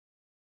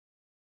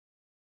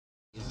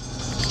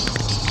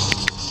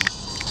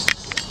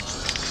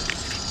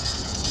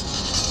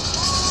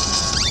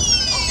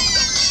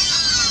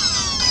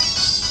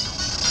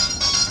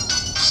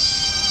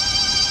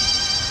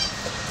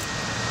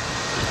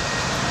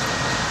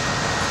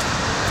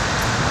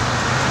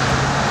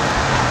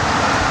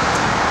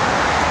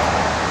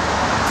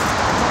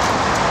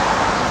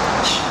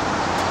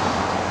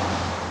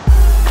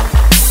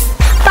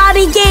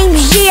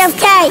games,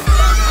 GFK.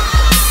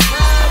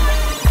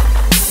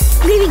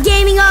 We be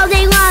gaming all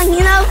day long,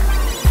 you know?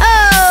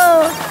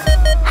 Oh,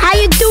 how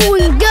you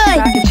doing? Good.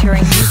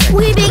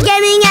 We be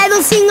gaming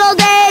every single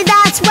day,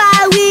 that's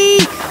why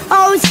we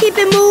always keep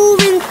it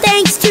moving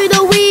thanks to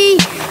the Wii.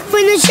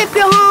 Finish up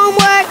your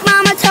homework,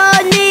 mama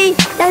told me,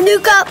 then you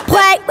go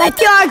play with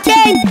your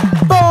Game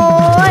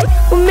Boy.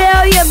 With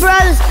million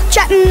brothers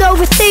chatting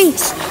over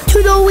things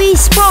to the Wii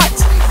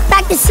Sports,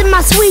 practicing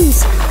my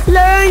swings,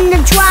 learn to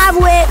drive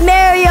with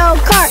Mario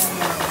Kart.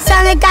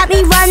 Sonic got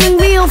me running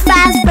real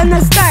fast from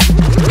the start.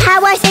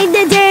 How I save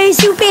the day,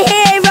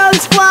 superhero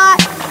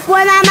squad.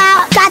 When I'm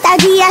out, got that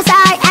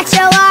DSi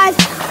extra large.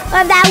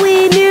 Love that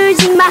Wii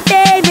music, my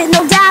favorite,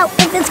 no doubt.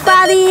 If it's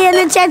quality and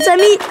a chance to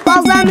meet,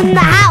 while I'm in the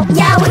house.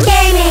 Yeah, we're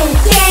gaming,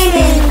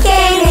 gaming,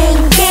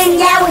 gaming, gaming.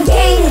 Yeah, we're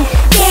gaming,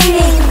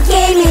 gaming,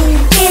 gaming,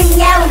 gaming.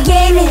 Yeah, we're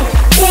gaming,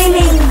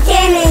 gaming,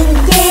 gaming,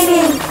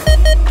 gaming.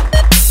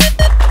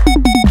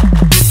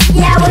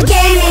 Yeah, we're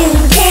gaming,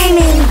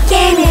 gaming,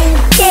 gaming,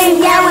 gaming.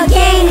 Yeah, we're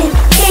gaming,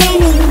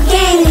 gaming, gaming,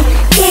 gaming.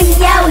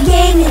 Yeah, we're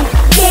gaming,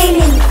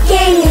 gaming,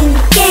 gaming,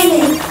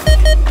 gaming.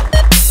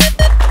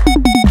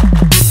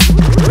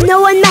 No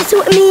one mess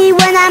with me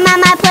when I'm at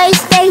my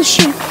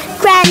PlayStation.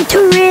 Gran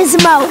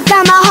Turismo,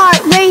 got my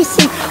heart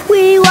racing.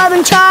 We love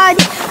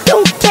Uncharted,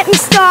 don't get me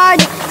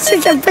started.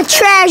 Searching for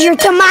treasure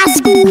to my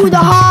school to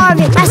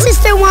Harvard. My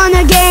sister won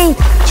a game,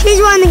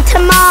 she's running to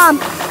mom,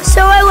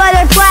 so I let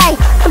her play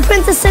The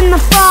Princess and the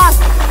Frog.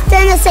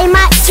 Then I say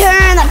my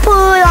turn, I pull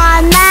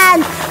on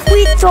Madden.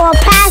 We throw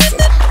passes,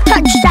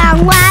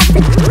 touchdown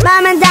laughing.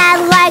 Mom and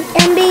Dad like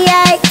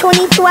NBA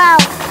 2012.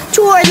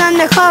 Jordan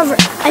undercover,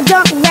 I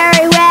dunk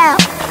very well.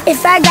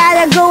 If I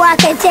gotta go, I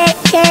can take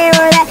care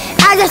of that.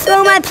 I just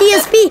throw my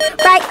PSP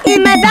right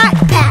in my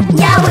backpack.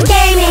 Yeah, we're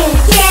gaming,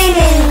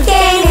 gaming,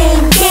 gaming,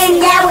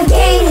 gaming. Yeah, we're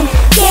gaming,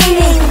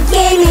 gaming,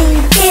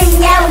 gaming, gaming.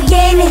 Yeah, we're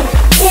gaming,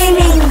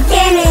 gaming,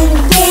 gaming,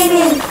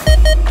 gaming.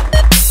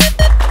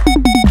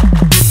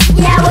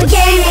 Yeah, we're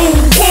gaming,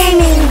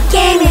 gaming,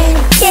 gaming,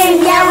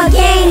 gaming. Yeah, we're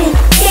gaming,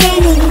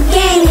 gaming, gaming,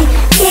 gaming.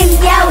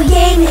 Yeah, we're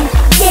gaming,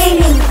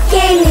 gaming,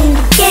 gaming,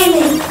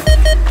 gaming.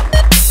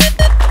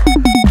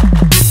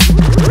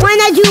 When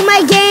I do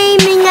my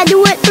gaming, I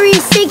do it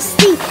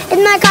 360.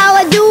 In my Call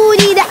of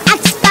Duty, the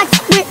Xbox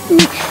with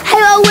me.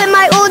 Hello with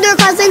my older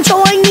cousin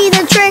showing me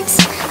the tricks.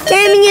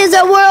 Gaming is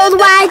a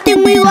worldwide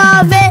thing, we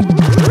love it.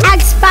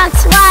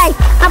 Xbox Live,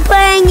 I'm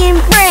playing in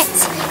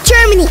France,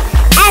 Germany,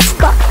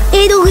 Africa,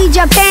 Italy,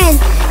 Japan.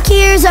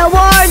 Gears of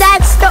War,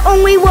 that's the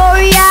only war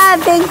we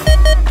having.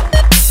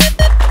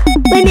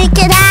 We make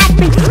it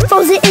happen.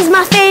 Frozen is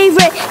my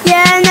favorite.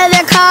 Yeah,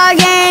 another car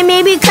game.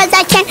 Maybe cause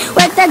I can't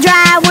let the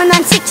drive when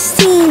I'm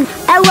 16.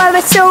 I love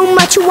it so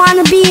much,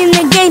 wanna be in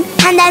the game.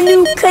 And that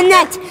new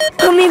connect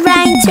put me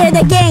right into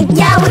the game.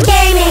 Yeah, we're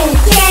gaming,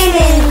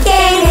 gaming,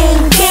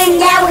 gaming, gaming.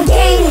 Yeah, we're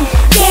gaming,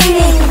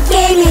 gaming,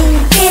 gaming,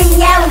 gaming.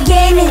 Yeah, we're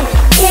gaming,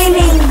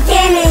 gaming,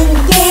 gaming,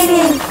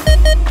 gaming.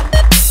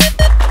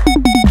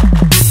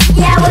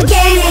 Yeah, we're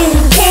gaming,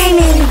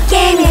 gaming,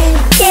 gaming,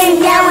 gaming.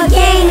 Yeah, we're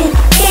gaming,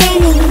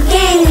 gaming, gaming,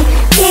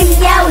 gaming.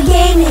 Yeah, we're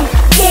gaming,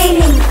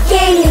 gaming,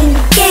 gaming,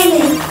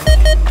 gaming.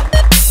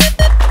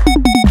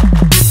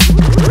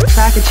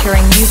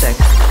 Trackateering music.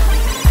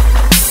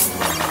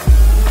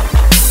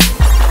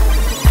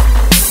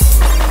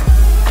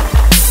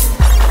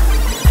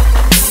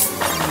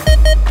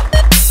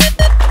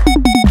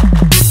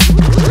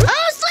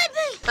 Oh,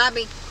 sleeping!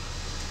 Bobby.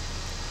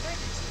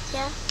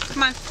 Yeah?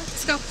 Come on,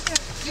 let's go.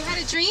 You had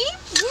a dream?